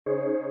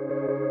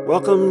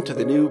Welcome to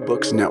the New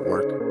Books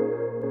Network.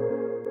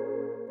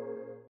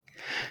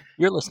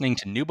 You're listening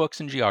to New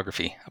Books in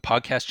Geography, a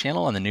podcast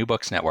channel on the New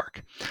Books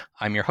Network.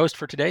 I'm your host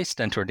for today,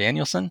 Stentor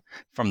Danielson,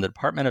 from the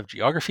Department of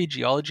Geography,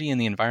 Geology, and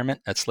the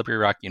Environment at Slippery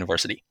Rock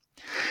University.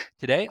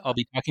 Today, I'll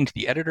be talking to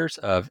the editors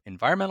of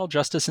Environmental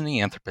Justice in the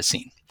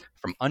Anthropocene,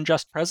 From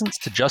Unjust Presents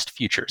to Just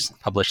Futures,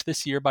 published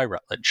this year by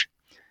Routledge.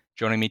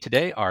 Joining me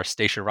today are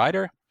Stacia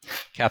Ryder,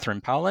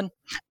 Catherine Powlin,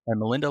 and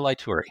Melinda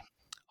Laituri.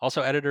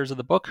 Also editors of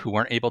the book who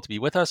weren't able to be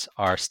with us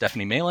are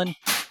Stephanie Malin,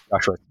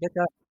 Joshua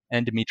Spica,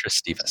 and Demetris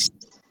Stevas.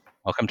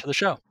 Welcome to the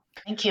show.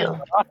 Thank you.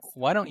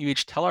 Why don't you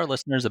each tell our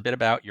listeners a bit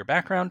about your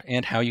background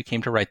and how you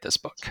came to write this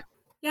book?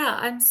 Yeah,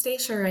 I'm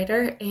Stacia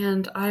Ryder,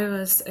 and I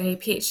was a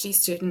PhD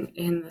student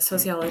in the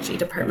sociology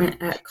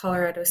department at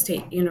Colorado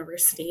State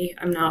University.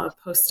 I'm now a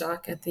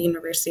postdoc at the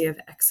University of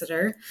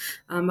Exeter.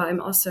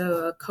 I'm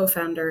also a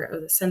co-founder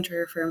of the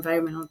Center for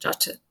Environmental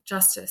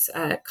Justice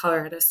at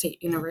Colorado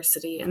State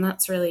University, and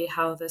that's really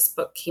how this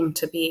book came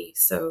to be.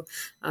 So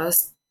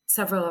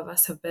several of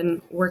us have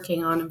been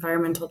working on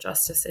environmental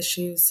justice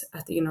issues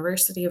at the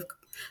university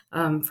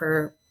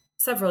for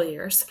several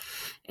years.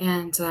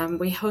 And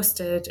we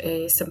hosted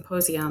a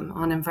symposium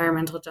on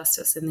environmental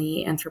justice in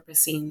the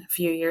Anthropocene a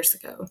few years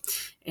ago.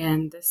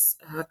 And this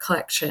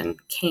collection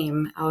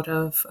came out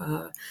of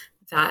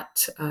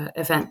that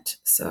event.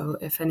 So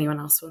if anyone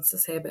else wants to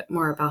say a bit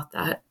more about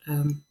that,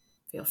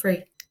 feel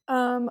free.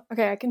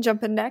 Okay, I can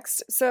jump in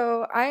next.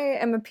 So I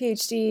am a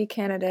PhD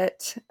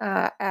candidate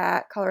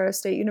at Colorado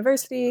State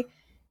University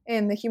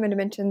in the Human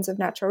Dimensions of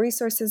Natural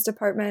Resources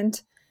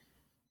department.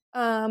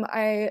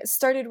 I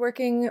started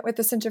working with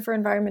the Center for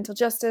Environmental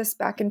Justice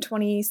back in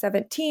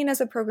 2017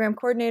 as a program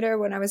coordinator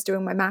when I was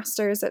doing my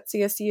master's at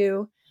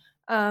CSU.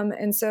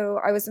 And so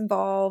I was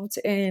involved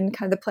in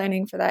kind of the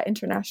planning for that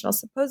international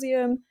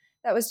symposium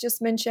that was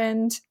just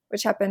mentioned,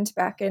 which happened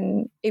back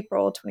in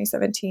April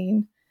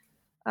 2017.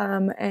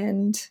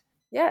 And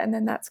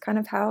then that's kind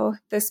of how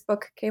this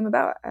book came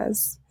about,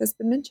 as has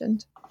been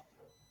mentioned.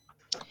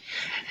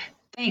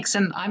 Thanks.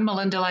 And I'm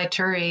Melinda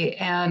Laituri,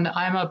 and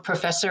I'm a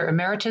professor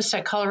emeritus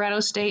at Colorado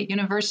State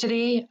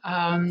University.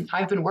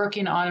 I've been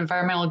working on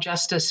environmental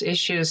justice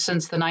issues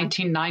since the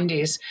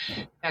 1990s.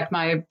 In fact,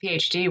 my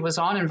PhD was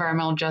on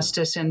environmental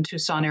justice in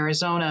Tucson,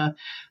 Arizona.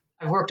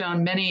 I've worked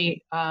on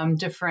many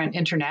different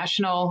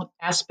international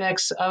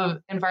aspects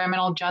of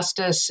environmental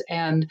justice,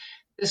 and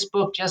this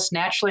book just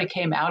naturally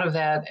came out of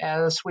that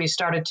as we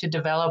started to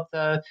develop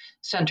the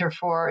Center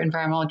for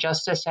Environmental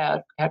Justice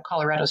at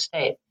Colorado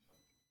State.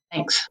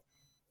 Thanks.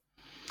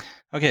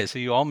 Okay, so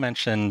you all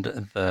mentioned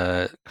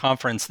the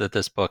conference that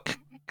this book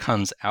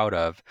comes out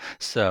of.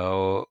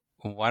 So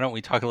why don't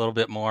we talk a little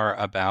bit more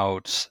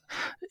about,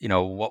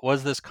 what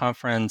was this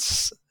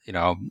conference?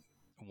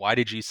 Why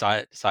did you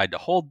decide to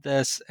hold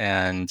this?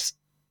 And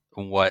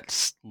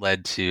what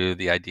led to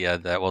the idea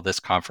that, this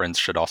conference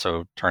should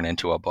also turn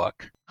into a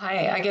book?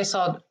 I guess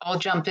I'll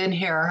jump in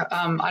here.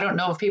 I don't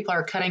know if people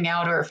are cutting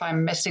out or if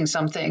I'm missing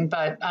something,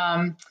 but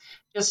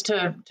just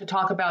to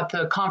talk about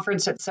the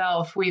conference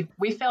itself,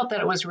 we felt that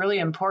it was really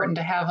important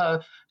to have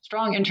a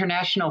strong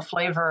international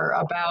flavor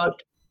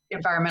about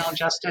environmental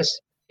justice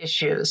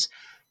issues.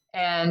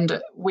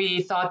 And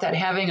we thought that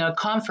having a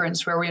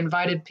conference where we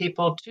invited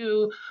people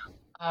to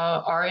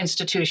our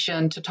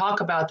institution to talk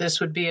about this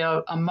would be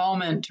a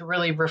moment to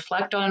really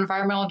reflect on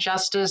environmental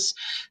justice,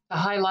 to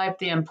highlight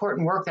the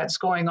important work that's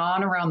going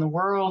on around the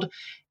world,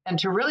 and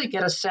to really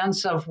get a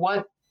sense of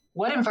what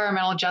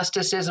environmental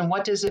justice is and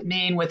what does it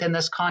mean within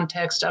this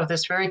context of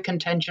this very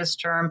contentious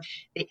term,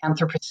 the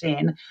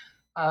Anthropocene.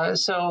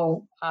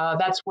 So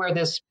that's where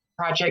this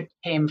project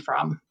came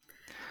from.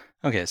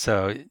 Okay,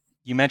 so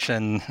you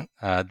mentioned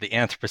the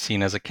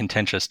Anthropocene as a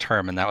contentious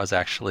term, and that was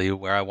actually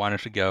where I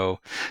wanted to go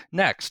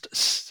next.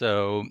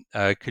 So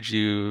could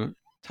you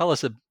tell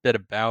us a bit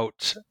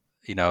about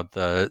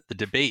the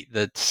debate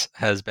that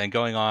has been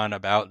going on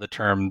about the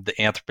term the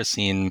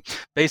Anthropocene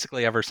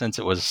basically ever since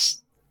it was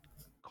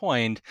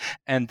coined,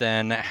 and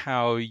then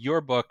how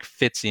your book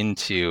fits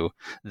into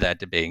that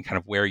debate and kind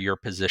of where you're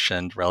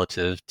positioned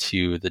relative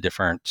to the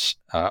different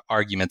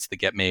arguments that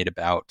get made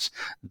about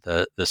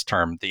this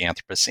term, the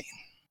Anthropocene.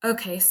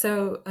 Okay,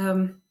 so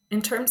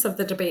in terms of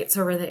the debates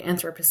over the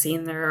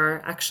Anthropocene, there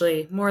are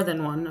actually more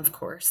than one, of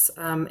course.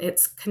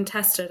 It's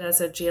contested as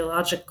a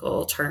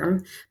geological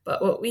term,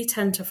 but what we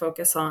tend to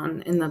focus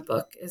on in the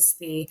book is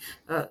the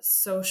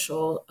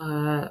social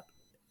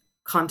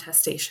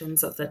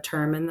contestations of the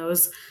term, and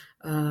those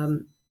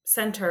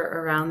center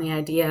around the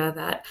idea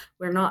that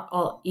we're not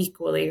all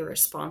equally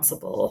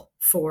responsible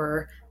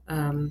for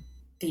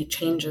the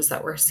changes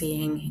that we're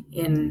seeing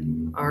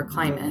in our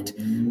climate,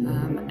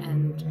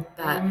 and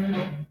that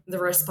the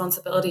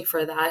responsibility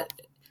for that,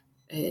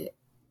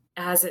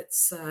 as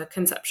it's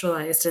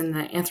conceptualized in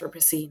the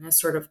Anthropocene, is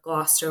sort of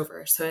glossed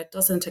over. So it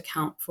doesn't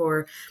account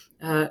for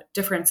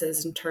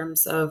differences in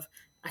terms of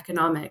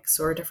economics,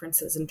 or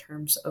differences in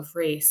terms of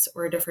race,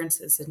 or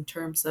differences in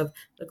terms of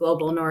the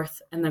global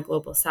north and the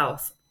global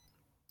south.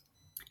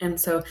 And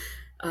so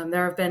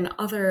there have been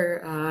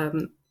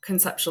other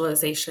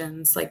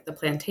conceptualizations like the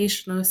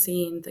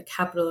Plantationocene, the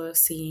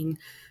Capitalocene,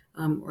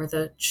 or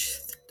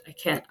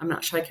I'm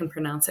not sure I can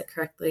pronounce it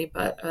correctly,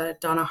 but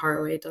Donna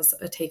Haraway does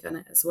a take on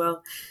it as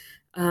well.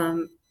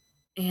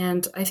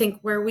 And I think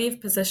where we've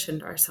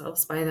positioned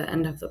ourselves by the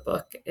end of the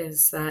book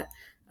is that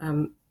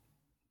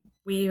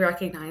we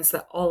recognize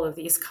that all of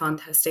these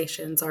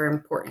contestations are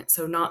important.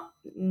 So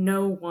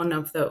no one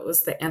of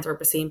those, the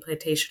Anthropocene,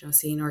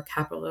 Plantationocene, or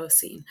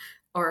Capitalocene,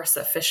 are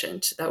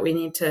sufficient, that we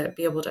need to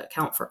be able to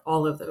account for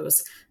all of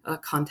those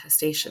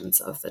contestations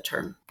of the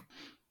term.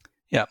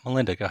 Yeah,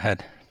 Melinda, go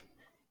ahead.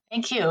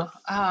 Thank you.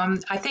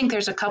 I think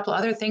there's a couple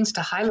other things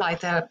to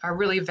highlight that are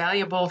really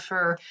valuable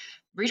for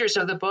readers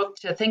of the book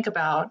to think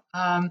about.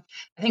 I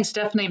think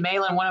Stephanie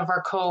Malin, one of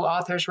our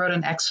co-authors, wrote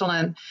an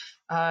excellent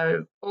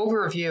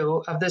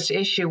overview of this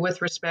issue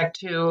with respect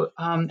to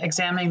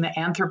examining the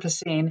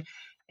Anthropocene.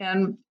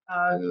 And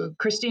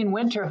Christine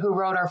Winter, who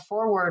wrote our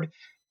foreword,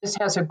 just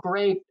has a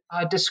great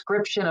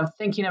description of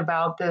thinking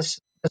about this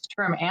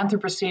term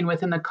Anthropocene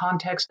within the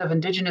context of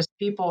Indigenous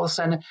peoples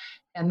and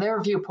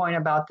their viewpoint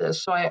about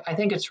this. So I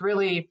think it's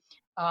really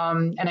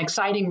an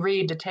exciting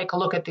read to take a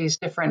look at these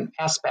different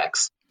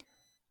aspects.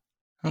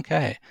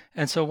 Okay.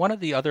 And so one of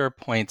the other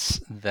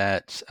points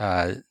that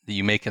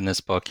you make in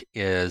this book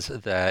is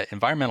that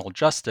environmental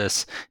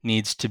justice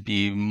needs to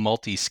be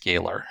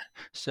multi-scalar.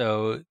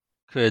 So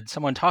could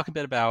someone talk a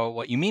bit about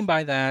what you mean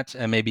by that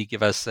and maybe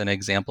give us an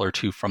example or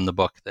two from the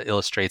book that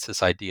illustrates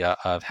this idea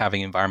of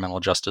having environmental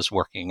justice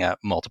working at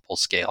multiple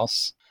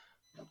scales?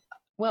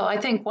 Well, I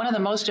think one of the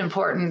most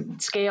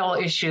important scale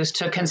issues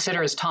to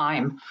consider is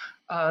time.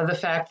 The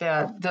fact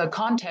that the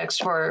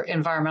context for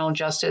environmental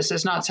justice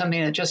is not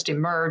something that just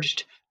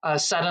emerged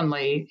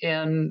suddenly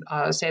in,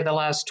 say, the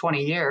last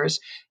 20 years.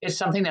 It's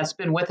something that's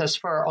been with us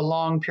for a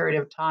long period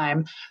of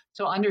time.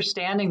 So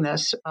understanding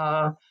this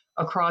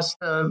across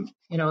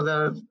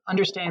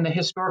understanding the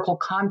historical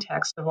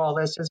context of all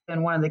this has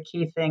been one of the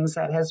key things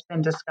that has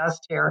been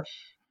discussed here.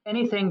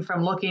 Anything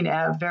from looking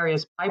at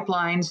various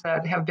pipelines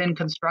that have been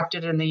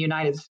constructed in the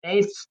United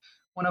States.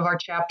 One of our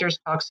chapters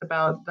talks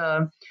about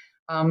the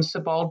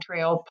Sebald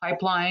Trail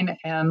pipeline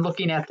and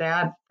looking at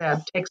that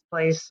takes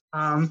place,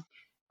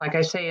 like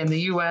I say, in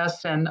the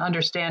U.S. and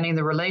understanding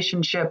the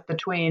relationship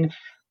between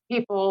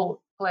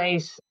people,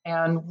 place,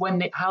 and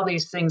how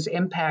these things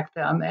impact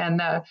them. And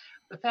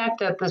the fact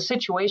that the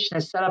situation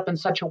is set up in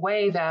such a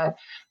way that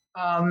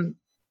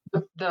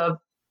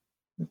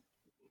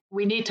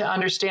we need to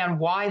understand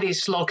why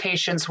these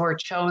locations were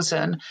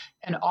chosen.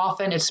 And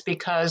often it's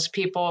because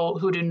people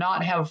who do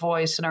not have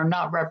voice and are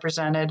not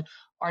represented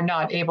are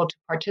not able to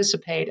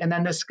participate. And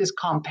then this is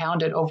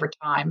compounded over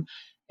time.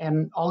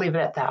 And I'll leave it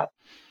at that.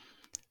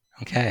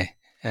 Okay.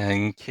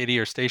 And Katie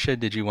or Stacia,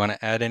 did you want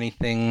to add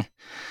anything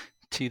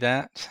to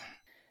that?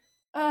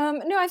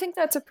 No, I think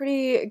that's a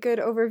pretty good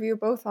overview,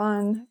 both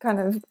on kind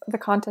of the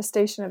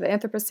contestation of the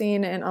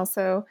Anthropocene and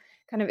also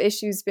kind of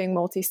issues being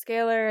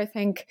multi-scalar. I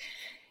think,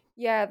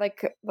 yeah,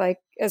 like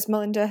as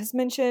Melinda has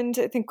mentioned,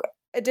 I think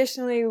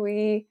additionally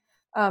we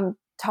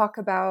talk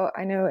about,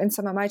 I know in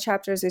some of my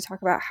chapters, we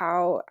talk about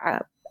how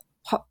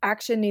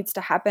action needs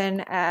to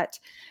happen at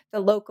the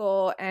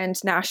local and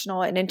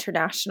national and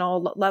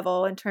international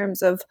level in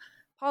terms of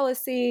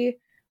policy.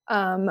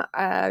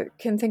 I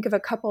can think of a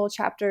couple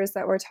chapters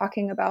that were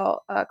talking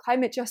about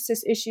climate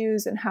justice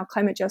issues and how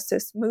climate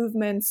justice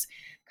movements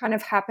kind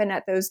of happen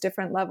at those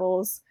different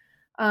levels,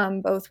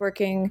 both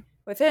working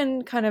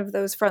within kind of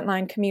those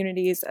frontline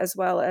communities as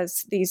well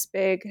as these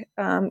big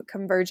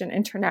convergent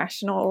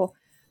international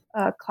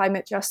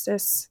climate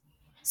justice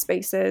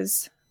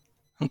spaces.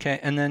 Okay,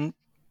 and then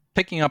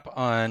picking up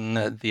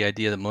on the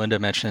idea that Melinda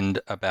mentioned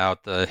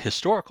about the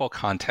historical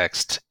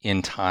context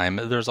in time,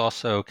 there's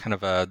also kind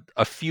of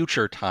a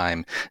future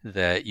time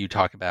that you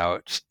talk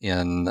about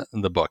in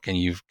the book, and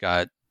you've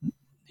got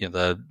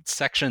the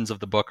sections of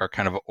the book are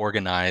kind of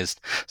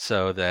organized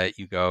so that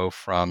you go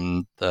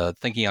from the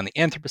thinking on the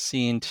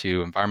Anthropocene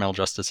to environmental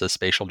justice as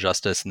spatial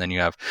justice, and then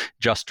you have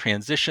just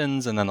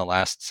transitions, and then the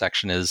last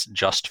section is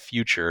just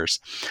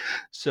futures.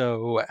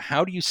 So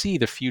how do you see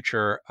the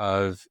future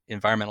of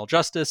environmental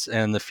justice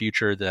and the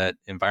future that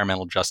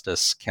environmental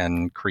justice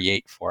can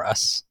create for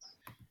us?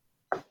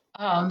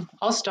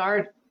 I'll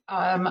start.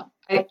 I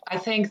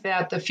think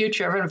that the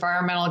future of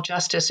environmental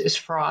justice is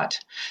fraught.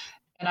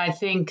 And I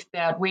think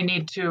that we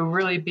need to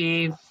really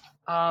be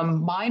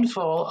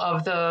mindful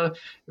of the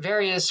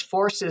various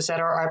forces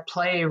that are at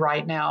play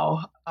right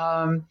now.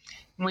 When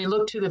we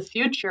look to the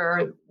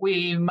future,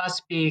 we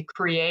must be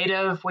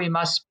creative. We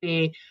must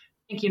be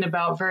thinking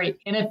about very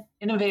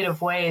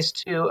innovative ways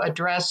to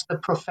address the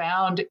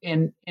profound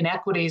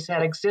inequities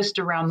that exist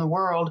around the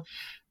world,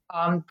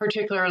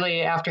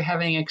 particularly after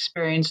having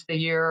experienced the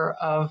year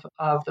of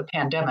the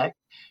pandemic.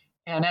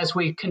 And as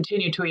we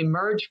continue to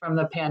emerge from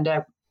the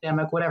pandemic,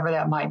 whatever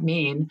that might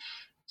mean.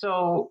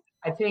 So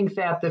I think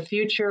that the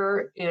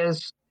future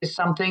is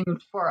something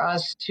for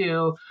us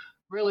to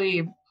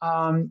really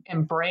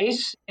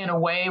embrace in a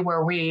way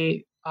where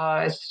we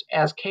as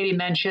Katie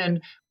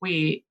mentioned,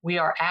 we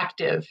are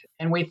active,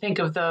 and we think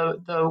of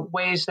the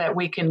ways that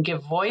we can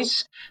give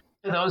voice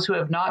to those who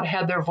have not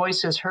had their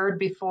voices heard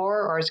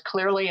before or as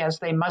clearly as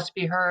they must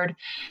be heard,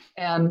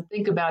 and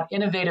think about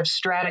innovative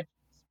strategies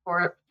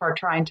for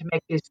trying to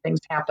make these things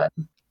happen.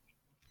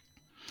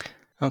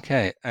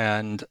 Okay,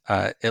 and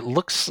it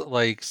looks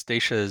like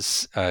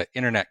Stacia's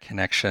internet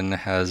connection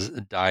has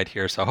died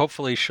here, so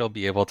hopefully she'll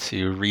be able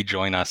to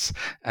rejoin us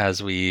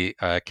as we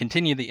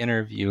continue the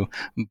interview.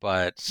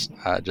 But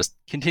just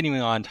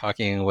continuing on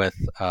talking with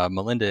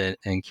Melinda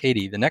and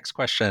Katie, the next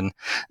question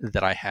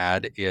that I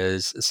had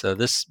is, so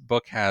this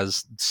book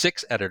has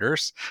 6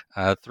 editors,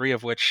 3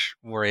 of which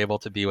were able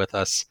to be with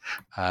us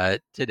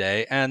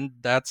today, and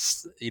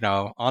that's,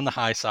 on the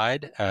high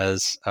side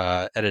as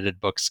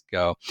edited books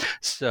go.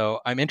 So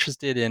I'm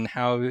interested in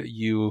how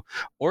you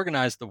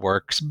organize the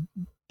works,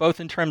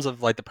 both in terms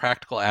of like the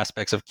practical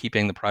aspects of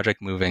keeping the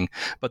project moving,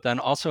 but then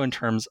also in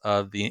terms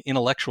of the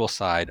intellectual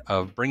side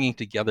of bringing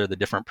together the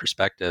different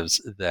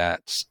perspectives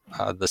that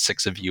the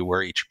 6 of you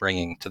were each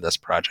bringing to this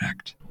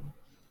project.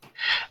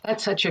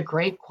 That's such a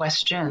great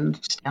question,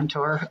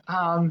 Stentor.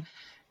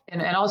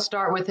 And I'll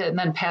start with it and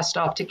then pass it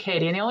off to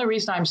Katie. And the only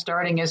reason I'm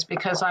starting is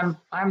because I'm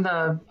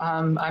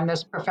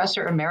this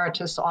professor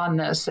emeritus on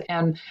this,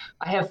 and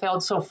I have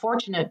felt so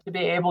fortunate to be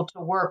able to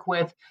work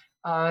with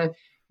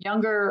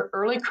younger,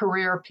 early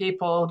career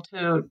people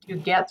to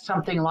get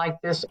something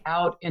like this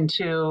out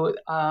into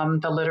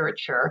the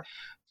literature.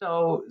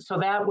 So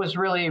that was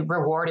really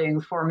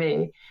rewarding for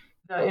me.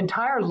 The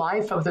entire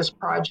life of this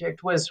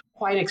project was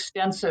quite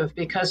extensive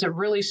because it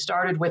really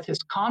started with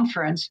this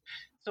conference.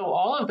 So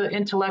all of the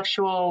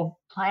intellectual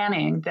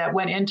planning that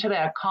went into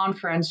that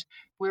conference,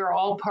 we were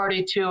all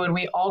party to, and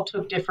we all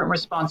took different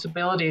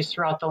responsibilities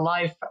throughout the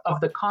life of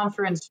the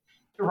conference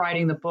to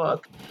writing the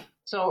book.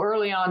 So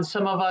early on,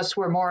 some of us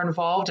were more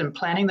involved in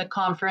planning the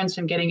conference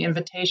and getting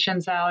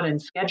invitations out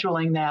and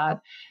scheduling that.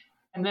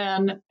 And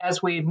then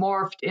as we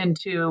morphed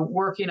into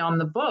working on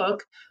the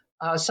book,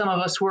 some of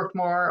us worked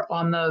more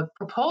on the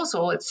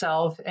proposal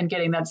itself and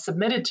getting that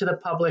submitted to the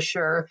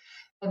publisher.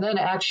 And then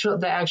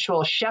the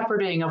actual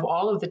shepherding of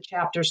all of the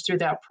chapters through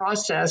that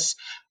process,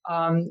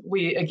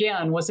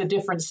 was a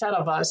different set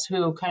of us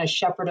who kind of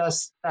shepherded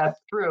us that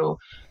through.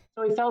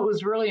 So we felt it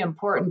was really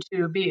important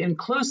to be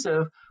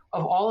inclusive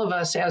of all of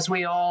us as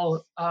we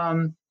all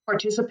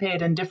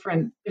participate in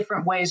different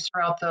ways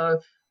throughout the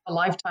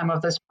lifetime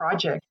of this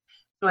project.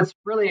 So it's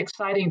really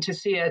exciting to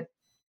see it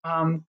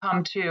come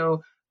to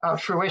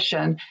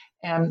fruition.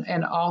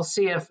 And I'll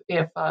see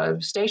if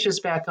Stacia's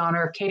back on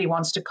or Katie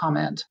wants to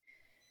comment.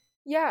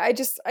 Yeah,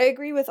 I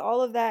agree with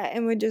all of that,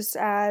 and would just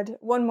add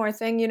one more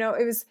thing. It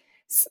was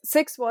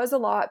 6 was a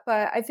lot,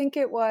 but I think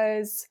it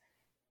was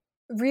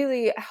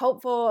really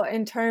helpful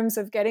in terms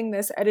of getting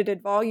this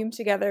edited volume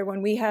together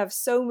when we have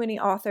so many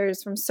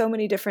authors from so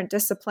many different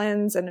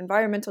disciplines, and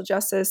environmental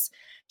justice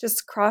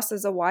just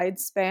crosses a wide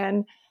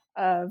span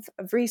of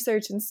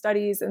research and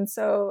studies. And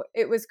so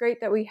it was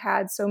great that we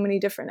had so many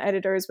different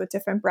editors with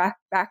different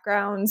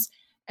backgrounds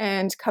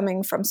and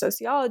coming from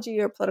sociology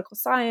or political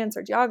science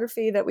or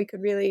geography, that we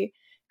could really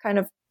kind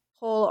of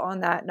pull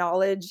on that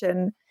knowledge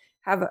and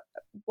have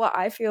what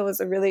I feel is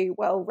a really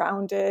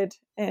well-rounded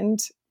and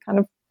kind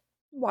of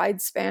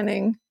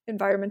wide-spanning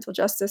environmental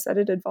justice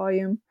edited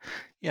volume.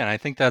 Yeah, and I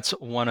think that's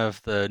one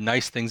of the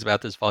nice things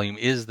about this volume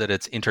is that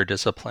it's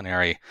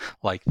interdisciplinary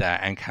like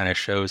that, and kind of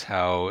shows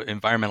how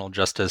environmental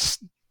justice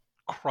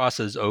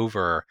crosses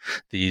over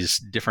these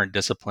different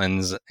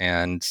disciplines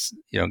and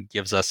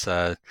gives us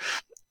a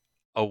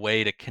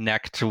way to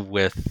connect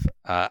with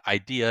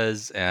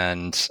ideas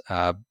and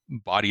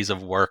bodies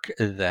of work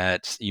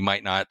that you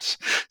might not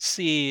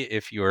see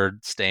if you're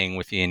staying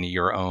within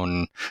your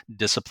own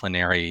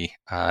disciplinary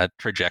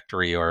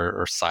trajectory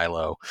or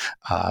silo.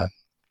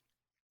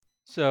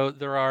 So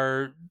there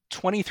are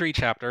 23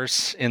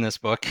 chapters in this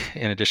book,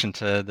 in addition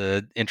to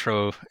the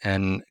intro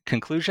and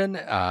conclusion.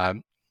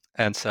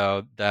 And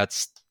so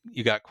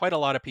you got quite a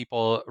lot of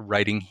people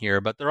writing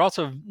here, but they're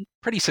also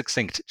pretty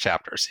succinct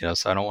chapters,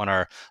 so I don't want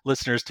our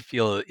listeners to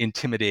feel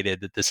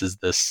intimidated that this is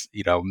this,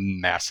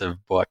 massive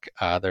book.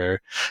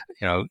 They're,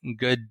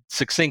 good,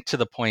 succinct to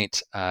the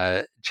point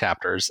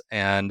chapters.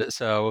 And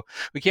so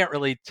we can't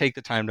really take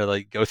the time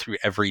to go through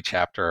every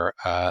chapter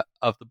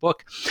of the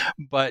book,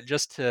 but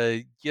just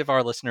to give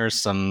our listeners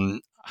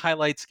some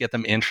highlights, get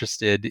them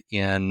interested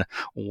in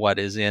what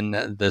is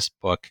in this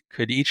book.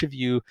 Could each of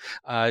you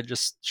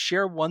just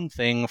share one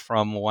thing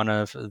from one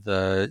of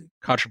the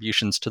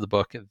contributions to the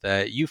book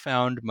that you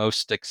found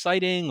most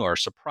exciting or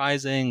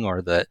surprising,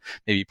 or that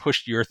maybe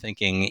pushed your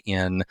thinking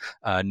in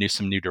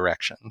some new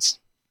directions?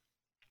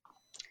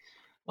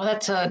 Well,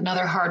 that's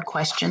another hard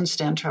question,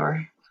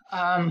 Stentor.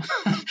 One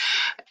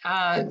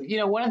of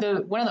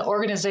the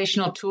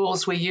organizational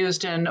tools we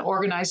used in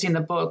organizing the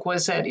book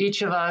was that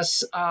each of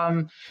us,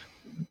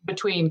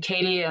 between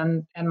Katie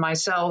and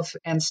myself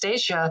and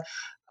Stacia,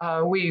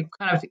 we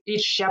kind of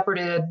each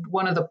shepherded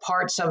one of the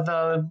parts of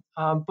the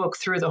book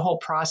through the whole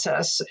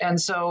process. And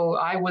so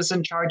I was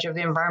in charge of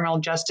the environmental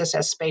justice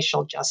as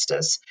spatial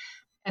justice.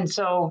 And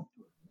so,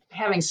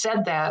 having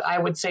said that, I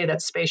would say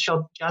that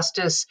spatial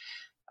justice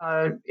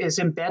is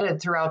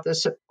embedded throughout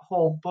this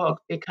whole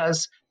book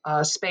because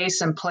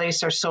space and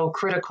place are so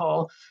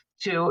critical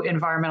to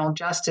environmental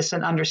justice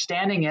and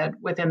understanding it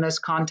within this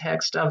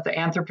context of the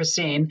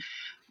Anthropocene.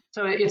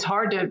 So it's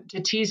hard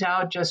to tease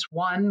out just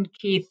one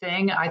key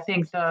thing. I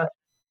think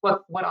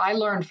what I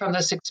learned from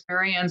this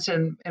experience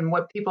and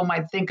what people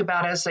might think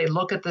about as they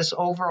look at this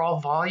overall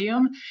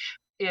volume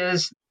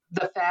is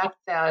the fact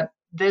that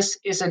this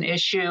is an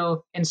issue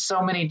in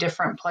so many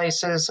different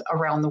places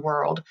around the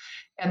world.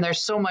 And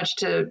there's so much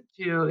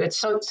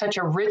it's such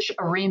a rich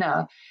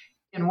arena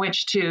in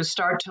which to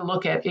start to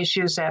look at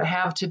issues that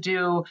have to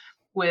do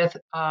with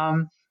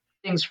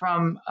things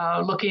from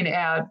looking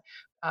at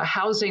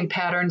housing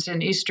patterns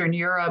in Eastern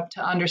Europe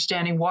to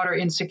understanding water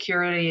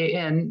insecurity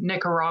in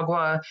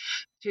Nicaragua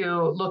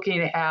to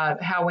looking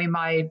at how we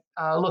might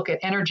look at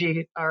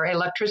energy or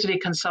electricity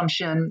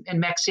consumption in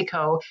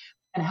Mexico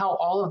and how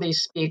all of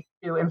these speak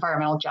to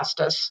environmental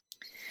justice.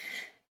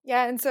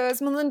 Yeah, and so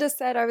as Melinda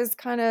said, I was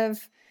kind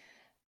of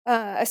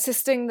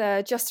assisting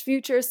the Just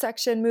Future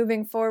section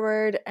moving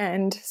forward.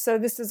 And so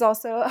this is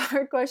also a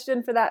hard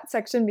question for that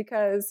section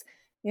because,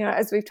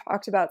 as we've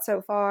talked about so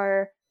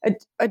far,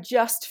 a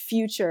just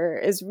future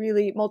is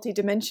really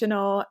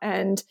multidimensional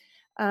and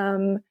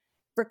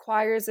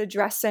requires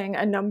addressing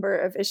a number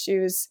of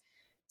issues.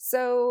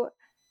 So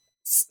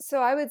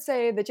I would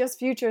say the Just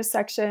Future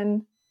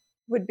section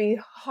would be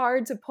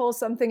hard to pull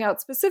something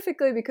out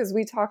specifically because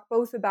we talk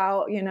both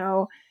about,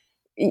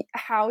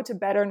 how to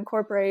better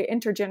incorporate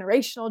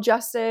intergenerational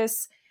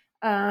justice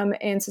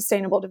and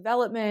sustainable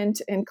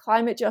development and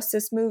climate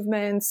justice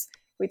movements.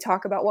 We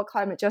talk about what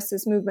climate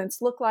justice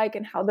movements look like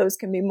and how those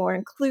can be more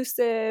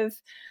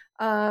inclusive,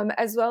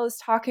 as well as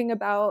talking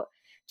about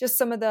just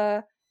some of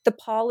the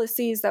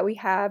policies that we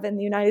have in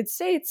the United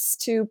States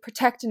to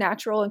protect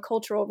natural and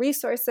cultural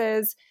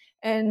resources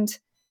and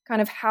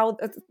kind of how,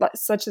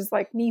 such as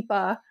like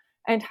NEPA,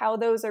 and how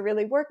those are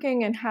really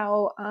working and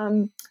how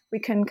we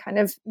can kind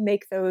of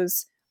make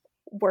those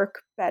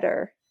work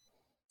better.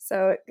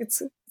 So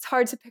it's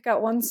hard to pick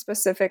out one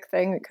specific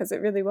thing because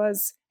it really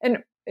was.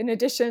 And in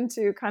addition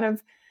to kind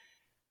of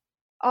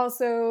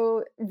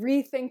also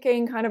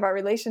rethinking kind of our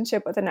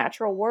relationship with the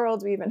natural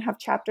world, we even have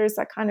chapters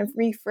that kind of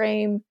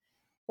reframe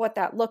what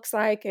that looks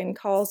like and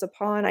calls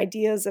upon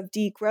ideas of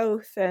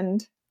degrowth.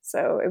 And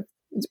so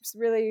it's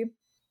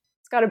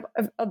got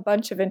a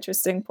bunch of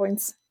interesting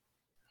points.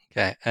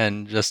 Okay,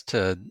 and just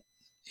to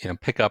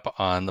pick up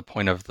on the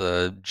point of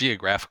the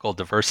geographical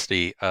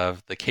diversity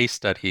of the case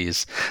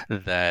studies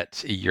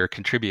that your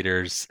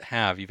contributors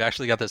have, you've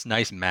actually got this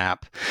nice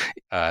map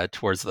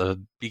towards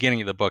the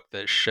beginning of the book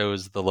that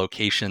shows the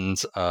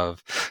locations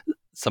of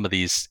some of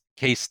these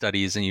case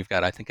studies, and you've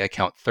got, I think I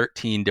count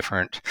 13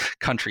 different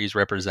countries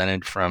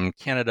represented, from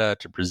Canada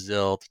to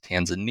Brazil to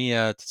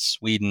Tanzania to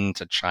Sweden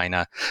to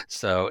China.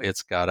 So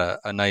it's got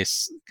a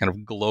nice kind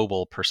of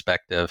global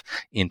perspective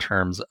in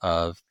terms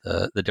of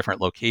the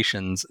different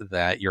locations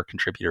that your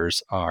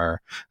contributors are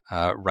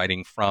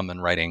writing from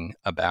and writing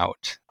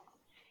about.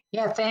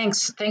 Yeah,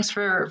 thanks. Thanks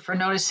for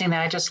noticing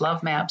that. I just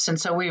love maps. And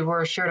so we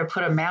were sure to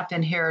put a map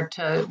in here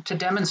to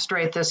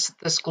demonstrate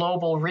this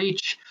global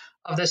reach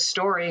of this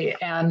story.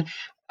 And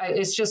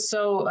it's just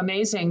so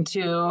amazing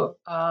to,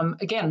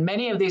 again,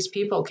 many of these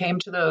people came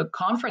to the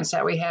conference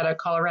that we had at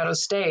Colorado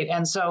State.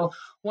 And so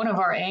one of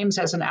our aims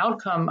as an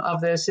outcome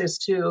of this is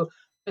to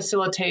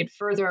facilitate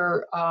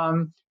further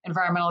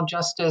environmental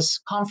justice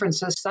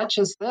conferences such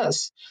as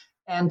this,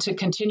 and to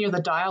continue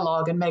the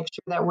dialogue and make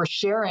sure that we're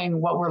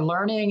sharing what we're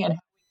learning and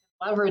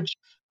leverage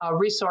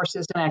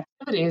resources and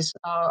activities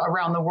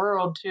around the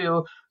world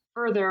to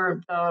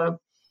further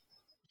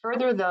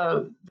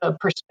the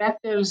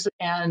perspectives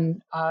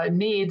and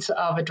needs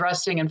of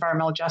addressing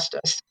environmental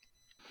justice.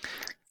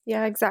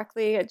 Yeah,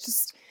 exactly. It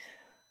just,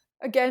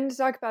 again, to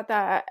talk about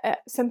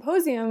that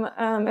symposium,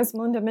 as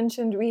Melinda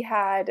mentioned, we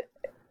had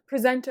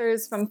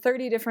presenters from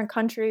 30 different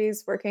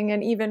countries working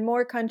in even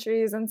more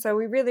countries. And so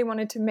we really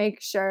wanted to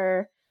make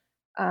sure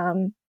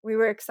we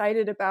were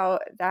excited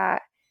about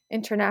that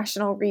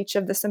international reach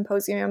of the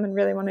symposium and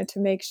really wanted to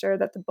make sure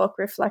that the book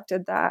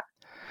reflected that.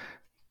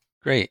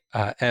 Great.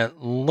 It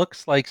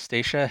looks like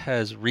Stacia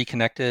has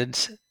reconnected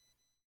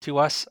to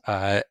us.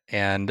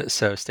 And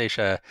so,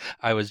 Stacia,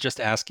 I was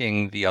just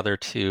asking the other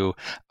two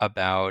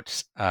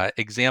about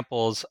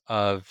examples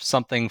of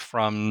something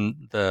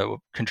from the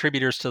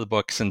contributors to the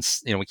book,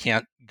 since we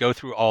can't go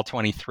through all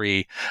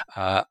 23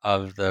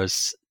 of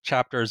those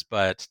chapters,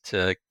 but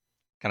to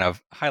kind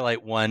of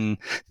highlight one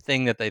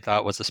thing that they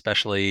thought was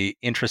especially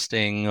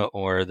interesting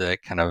or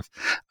that kind of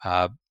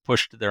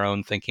pushed their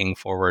own thinking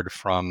forward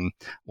from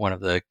one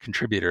of the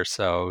contributors.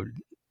 So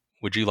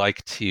would you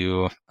like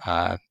to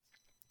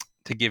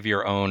give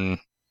your own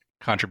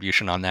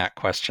contribution on that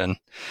question?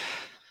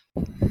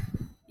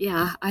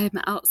 Yeah, I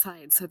am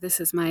outside, so this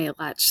is my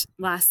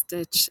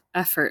last-ditch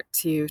effort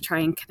to try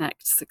and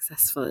connect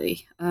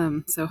successfully.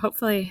 So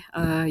hopefully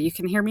you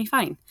can hear me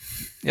fine.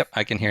 Yep,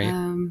 I can hear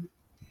you.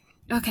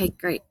 Okay,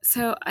 great.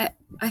 So I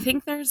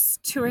think there's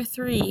 2 or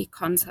 3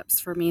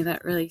 concepts for me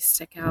that really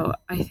stick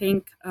out. I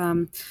think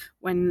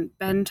when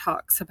Ben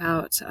talks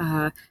about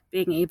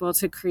being able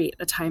to create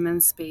a time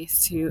and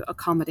space to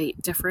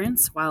accommodate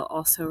difference while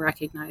also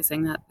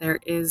recognizing that there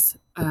is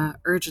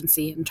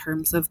urgency in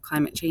terms of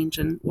climate change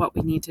and what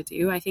we need to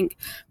do, I think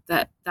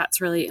that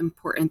that's really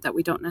important, that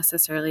we don't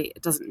necessarily,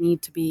 it doesn't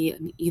need to be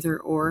an either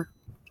or.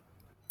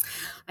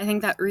 I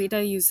think that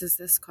Rita uses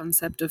this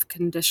concept of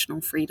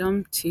conditional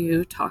freedom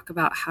to talk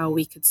about how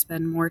we could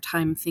spend more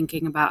time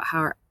thinking about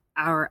how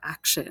our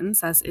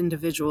actions as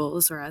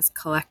individuals or as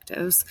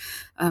collectives,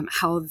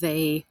 how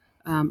they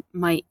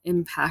might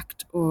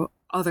impact or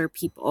other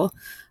people,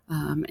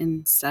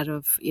 instead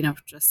of,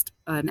 just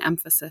an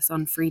emphasis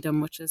on freedom,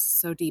 which is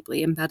so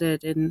deeply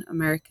embedded in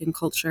American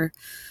culture.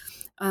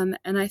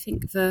 And I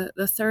think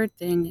the third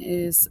thing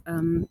is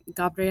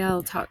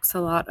Gabriel talks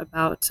a lot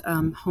about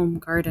home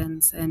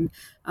gardens. And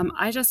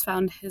I just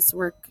found his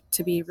work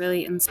to be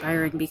really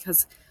inspiring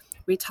because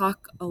we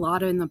talk a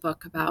lot in the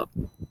book about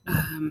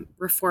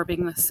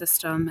reforming the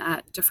system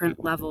at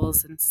different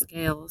levels and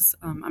scales.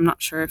 I'm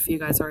not sure if you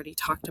guys already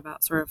talked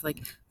about sort of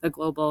like the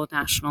global,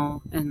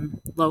 national, and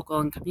local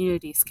and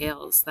community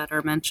scales that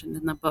are mentioned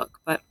in the book.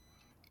 But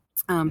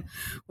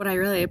what I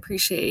really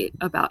appreciate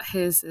about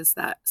his is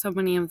that so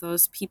many of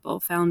those people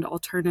found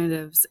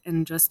alternatives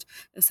and just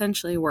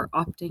essentially were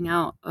opting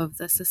out of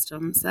the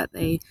systems that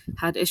they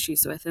had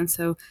issues with. And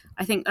so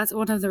I think that's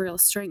one of the real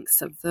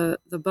strengths of the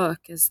book,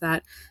 is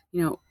that,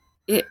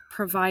 it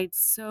provides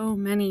so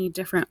many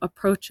different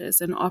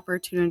approaches and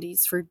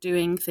opportunities for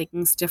doing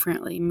things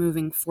differently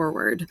moving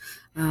forward,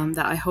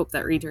 that I hope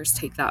that readers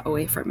take that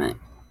away from it.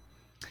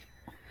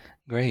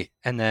 Great.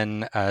 And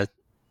then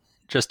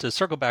just to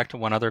circle back to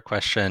one other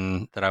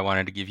question that I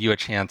wanted to give you a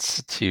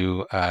chance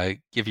to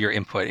give your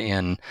input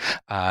in,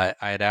 I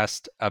had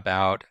asked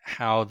about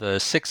how the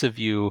 6 of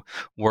you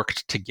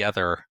worked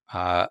together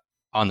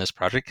on this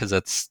project, because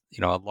it's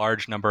a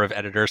large number of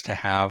editors to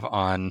have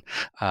on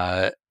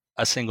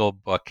a single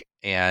book.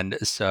 And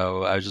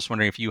so I was just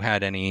wondering if you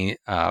had any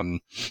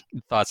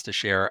thoughts to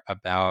share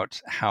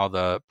about how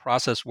the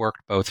process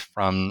worked, both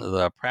from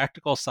the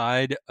practical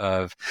side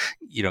of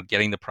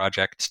getting the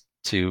project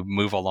to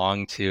move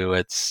along to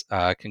its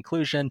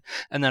conclusion,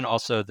 and then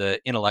also the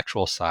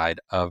intellectual side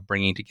of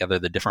bringing together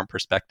the different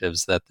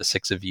perspectives that the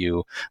 6 of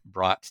you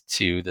brought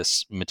to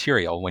this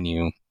material when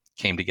you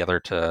came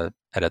together to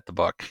edit the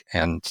book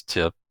and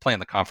to plan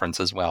the conference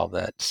as well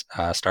that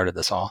started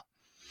this all.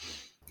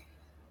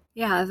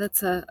 Yeah,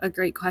 that's a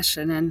great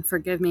question, and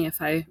forgive me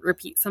if I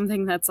repeat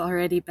something that's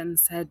already been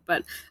said,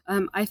 but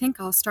I think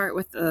I'll start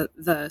with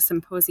the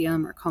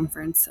symposium or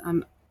conference.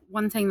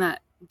 One thing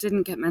that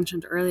didn't get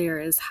mentioned earlier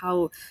is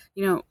how,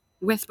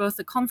 with both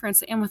the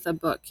conference and with the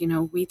book,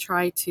 we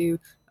try to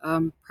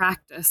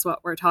practice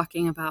what we're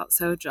talking about.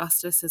 So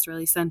justice is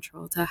really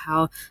central to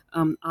how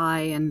I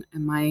and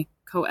my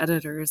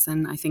co-editors,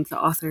 and I think the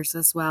authors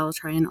as well,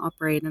 try and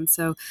operate. And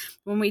so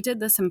when we did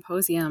the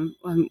symposium,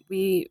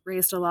 we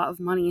raised a lot of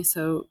money,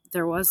 so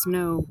there was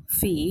no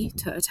fee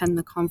to attend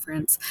the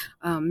conference.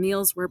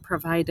 Meals were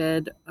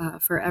provided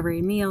for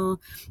every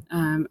meal.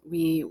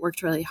 We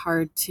worked really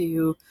hard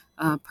to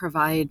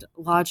provide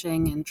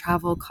lodging and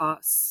travel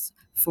costs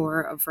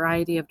for a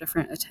variety of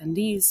different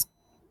attendees.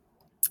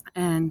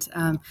 And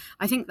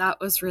I think that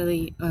was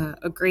really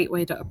a great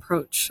way to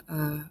approach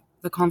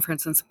the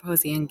conference and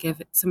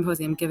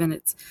symposium, given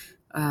its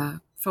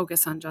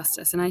focus on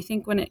justice. And I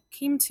think when it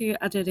came to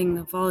editing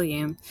the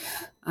volume,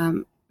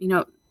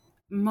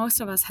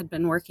 most of us had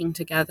been working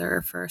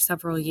together for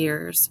several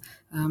years,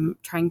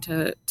 trying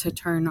to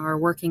turn our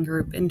working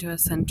group into a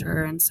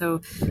center. And so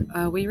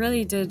we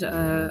really did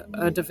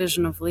a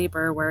division of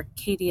labor where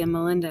Katie and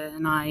Melinda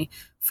and I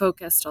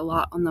focused a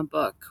lot on the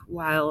book,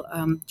 while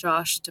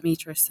Josh,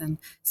 Demetris, and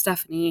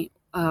Stephanie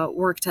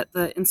worked at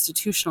the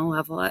institutional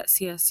level at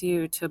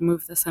CSU to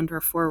move the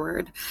center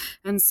forward.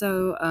 And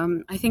so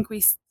I think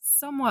we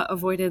somewhat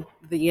avoided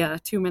the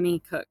too many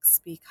cooks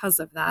because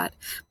of that.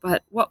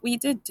 But what we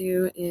did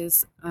do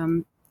is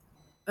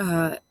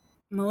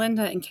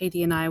Melinda and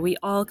Katie and I, we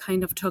all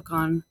kind of took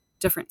on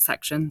different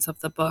sections of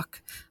the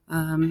book.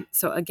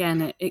 So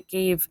again, it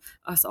gave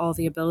us all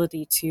the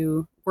ability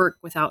to work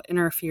without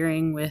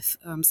interfering with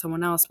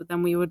someone else, but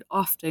then we would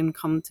often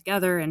come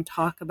together and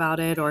talk about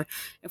it, or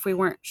if we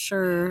weren't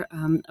sure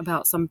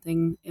about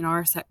something in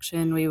our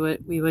section, we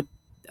would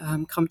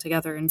come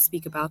together and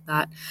speak about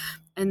that.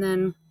 And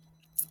then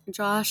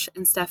Josh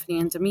and Stephanie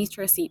and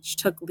Demetris each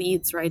took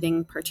leads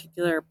writing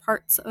particular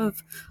parts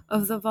of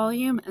the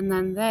volume, and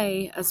then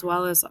they, as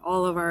well as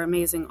all of our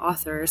amazing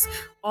authors,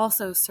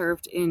 also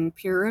served in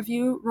peer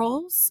review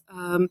roles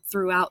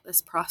throughout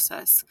this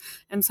process.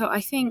 And so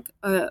I think,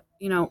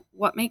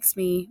 what makes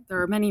me,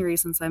 there are many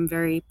reasons I'm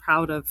very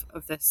proud of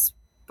this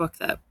book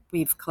that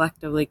we've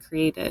collectively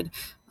created,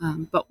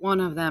 but one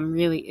of them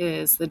really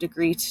is the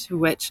degree to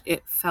which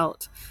it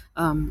felt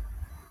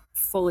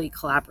fully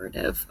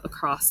collaborative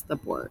across the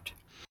board.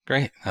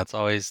 Great. That's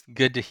always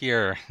good to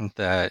hear,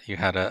 that you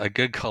had a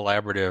good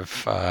collaborative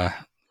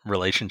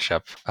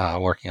relationship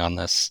working on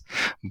this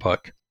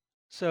book.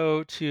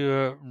 So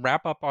to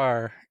wrap up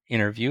our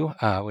interview,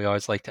 we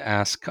always like to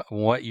ask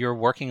what you're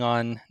working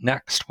on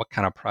next. What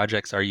kind of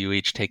projects are you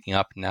each taking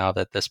up now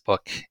that this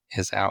book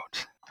is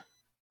out?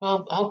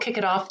 Well, I'll kick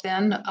it off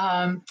then.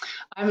 I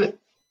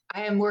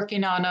am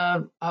working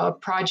on a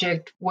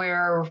project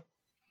where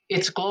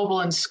it's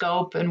global in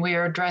scope, and we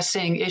are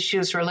addressing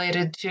issues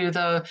related to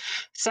the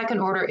second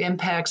order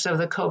impacts of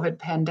the COVID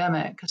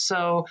pandemic.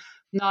 So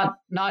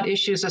not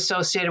issues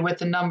associated with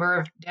the number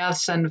of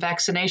deaths and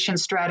vaccination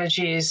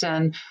strategies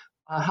and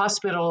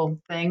hospital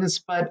things,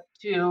 but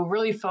to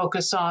really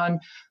focus on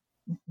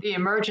the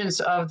emergence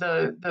of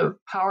the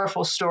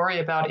powerful story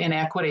about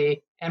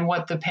inequity and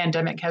what the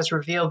pandemic has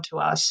revealed to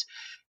us.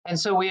 And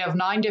so we have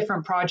 9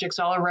 different projects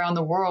all around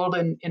the world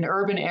in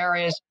urban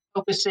areas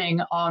focusing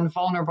on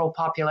vulnerable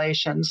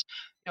populations,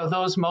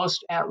 those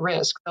most at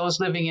risk, those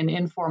living in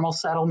informal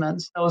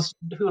settlements, those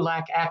who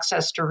lack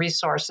access to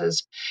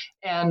resources.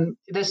 And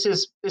this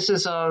is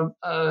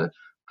a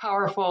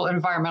powerful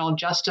environmental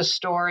justice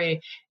story,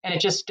 and it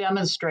just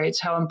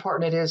demonstrates how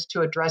important it is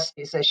to address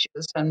these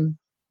issues. And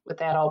with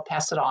that, I'll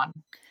pass it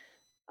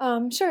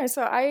on. Sure.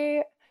 So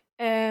I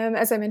am,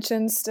 as I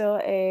mentioned, still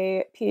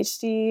a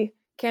PhD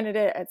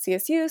candidate at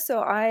CSU. So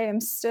I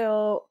am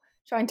still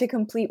trying to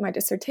complete my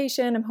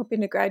dissertation. I'm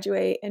hoping to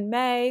graduate in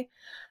May.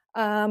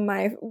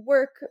 My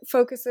work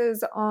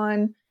focuses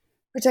on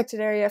protected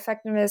area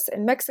effectiveness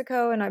in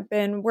Mexico, and I've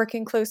been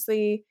working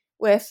closely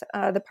with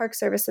the Park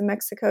Service in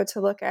Mexico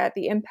to look at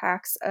the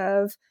impacts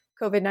of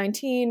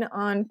COVID-19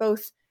 on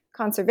both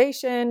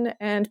conservation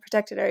and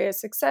protected area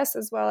success,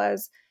 as well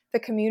as the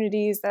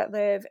communities that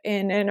live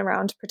in and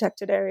around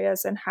protected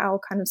areas, and how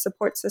kind of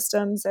support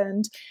systems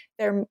and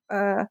their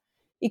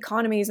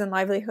economies and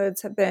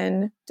livelihoods have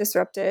been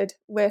disrupted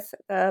with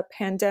the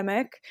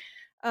pandemic.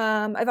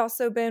 I've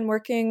also been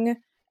working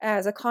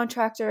as a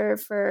contractor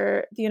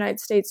for the United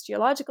States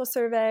Geological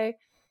Survey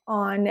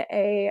on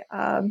a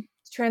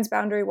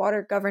transboundary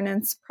water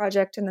governance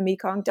project in the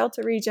Mekong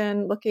Delta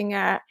region, looking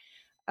at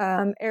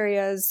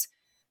areas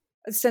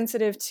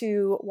sensitive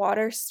to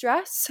water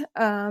stress,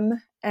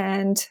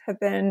 and have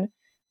been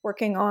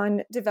working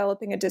on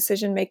developing a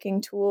decision-making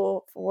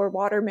tool for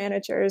water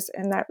managers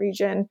in that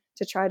region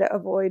to try to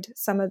avoid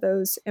some of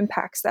those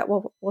impacts that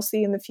we'll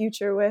see in the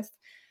future with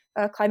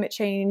climate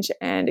change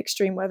and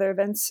extreme weather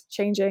events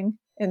changing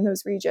in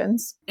those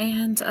regions.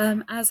 And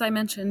as I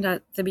mentioned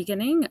at the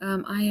beginning,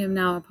 I am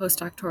now a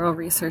postdoctoral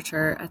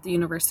researcher at the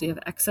University of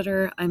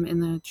Exeter. I'm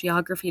in the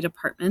geography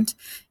department,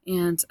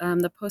 and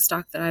the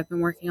postdoc that I've been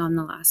working on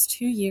the last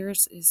 2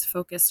 years is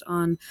focused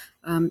on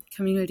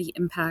community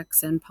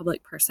impacts and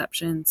public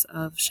perceptions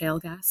of shale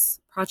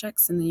gas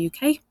projects in the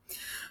UK.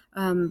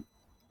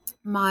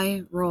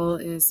 My role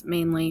is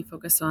mainly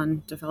focused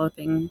on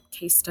developing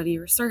case study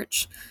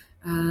research,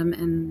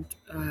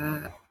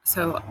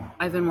 so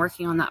I've been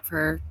working on that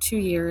for 2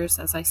 years,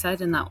 as I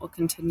said, and that will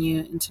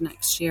continue into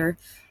next year.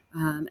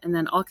 And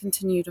then I'll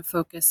continue to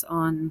focus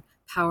on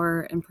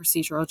power and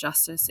procedural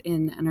justice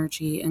in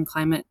energy and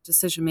climate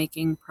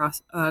decision-making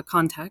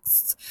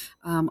contexts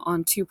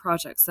on 2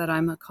 projects that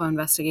I'm a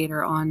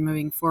co-investigator on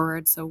moving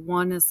forward. So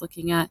one is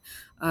looking at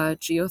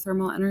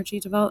geothermal energy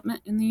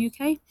development in the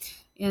UK,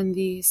 and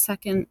the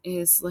second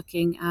is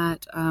looking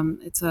at,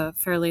 it's a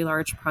fairly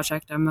large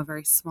project. I'm a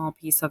very small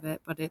piece of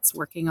it, but it's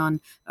working on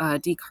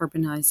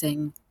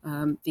decarbonizing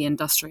the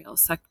industrial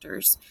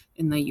sectors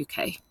in the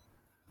UK.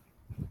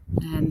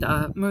 And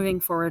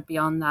moving forward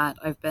beyond that,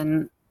 I've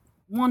been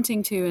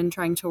wanting to and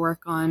trying to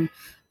work on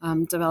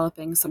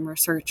developing some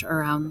research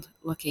around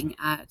looking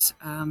at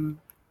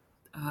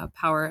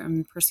power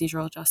and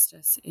procedural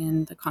justice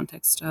in the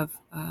context of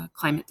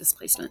climate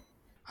displacement.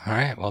 All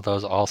right. Well,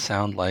 those all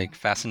sound like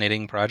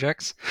fascinating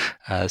projects.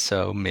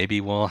 So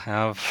maybe we'll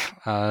have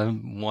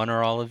one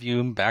or all of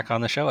you back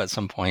on the show at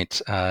some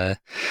point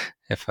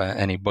if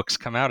any books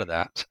come out of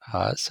that.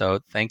 So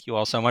thank you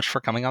all so much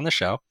for coming on the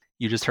show.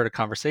 You just heard a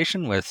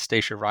conversation with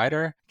Stacia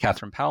Ryder,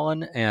 Catherine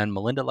Powlin, and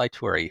Melinda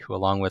Laituri, who,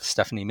 along with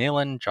Stephanie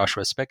Malin,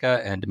 Joshua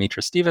Spica, and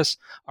Dimitra Stevis,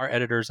 are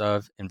editors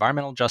of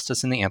Environmental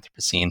Justice in the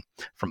Anthropocene,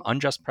 From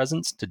Unjust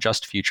Presents to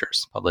Just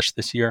Futures, published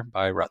this year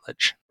by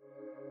Routledge.